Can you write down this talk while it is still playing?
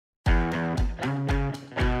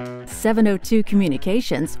702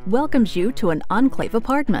 Communications welcomes you to an Enclave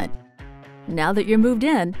apartment. Now that you're moved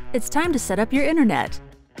in, it's time to set up your internet.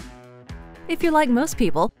 If you're like most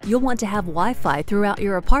people, you'll want to have Wi-Fi throughout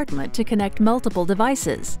your apartment to connect multiple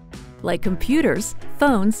devices, like computers,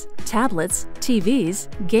 phones, tablets, TVs,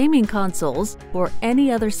 gaming consoles, or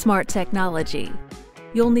any other smart technology.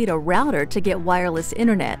 You'll need a router to get wireless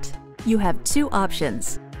internet. You have two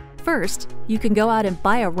options. First, you can go out and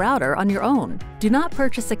buy a router on your own. Do not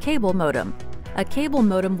purchase a cable modem. A cable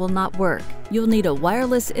modem will not work. You'll need a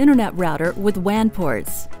wireless internet router with WAN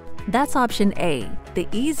ports. That's option A. The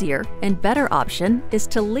easier and better option is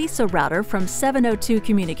to lease a router from 702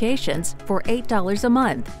 Communications for $8 a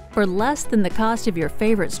month. For less than the cost of your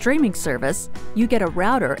favorite streaming service, you get a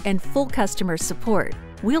router and full customer support.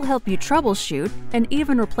 We'll help you troubleshoot and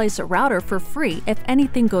even replace a router for free if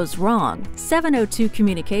anything goes wrong. 702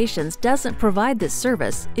 Communications doesn't provide this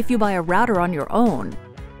service if you buy a router on your own.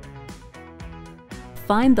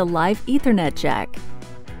 Find the live Ethernet jack.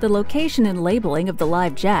 The location and labeling of the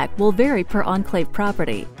live jack will vary per Enclave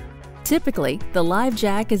property. Typically, the live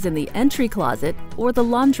jack is in the entry closet or the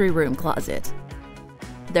laundry room closet.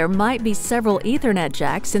 There might be several Ethernet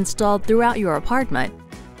jacks installed throughout your apartment.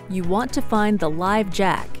 You want to find the live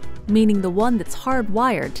jack, meaning the one that's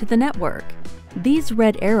hardwired to the network. These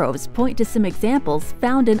red arrows point to some examples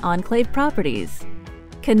found in Enclave properties.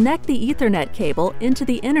 Connect the Ethernet cable into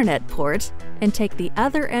the internet port and take the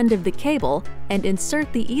other end of the cable and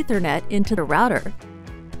insert the Ethernet into the router.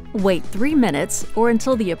 Wait 3 minutes or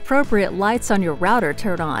until the appropriate lights on your router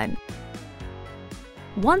turn on.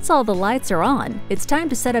 Once all the lights are on, it's time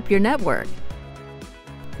to set up your network.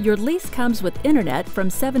 Your lease comes with internet from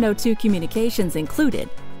 702 Communications included,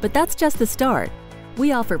 but that's just the start.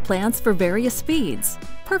 We offer plans for various speeds,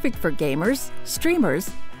 perfect for gamers, streamers,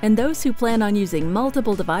 and those who plan on using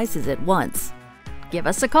multiple devices at once. Give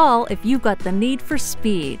us a call if you've got the need for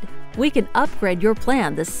speed. We can upgrade your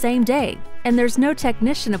plan the same day, and there's no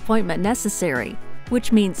technician appointment necessary,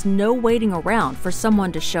 which means no waiting around for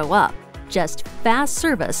someone to show up. Just fast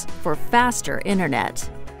service for faster internet.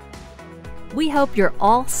 We hope you're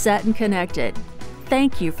all set and connected.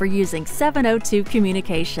 Thank you for using 702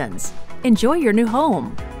 Communications. Enjoy your new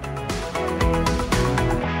home.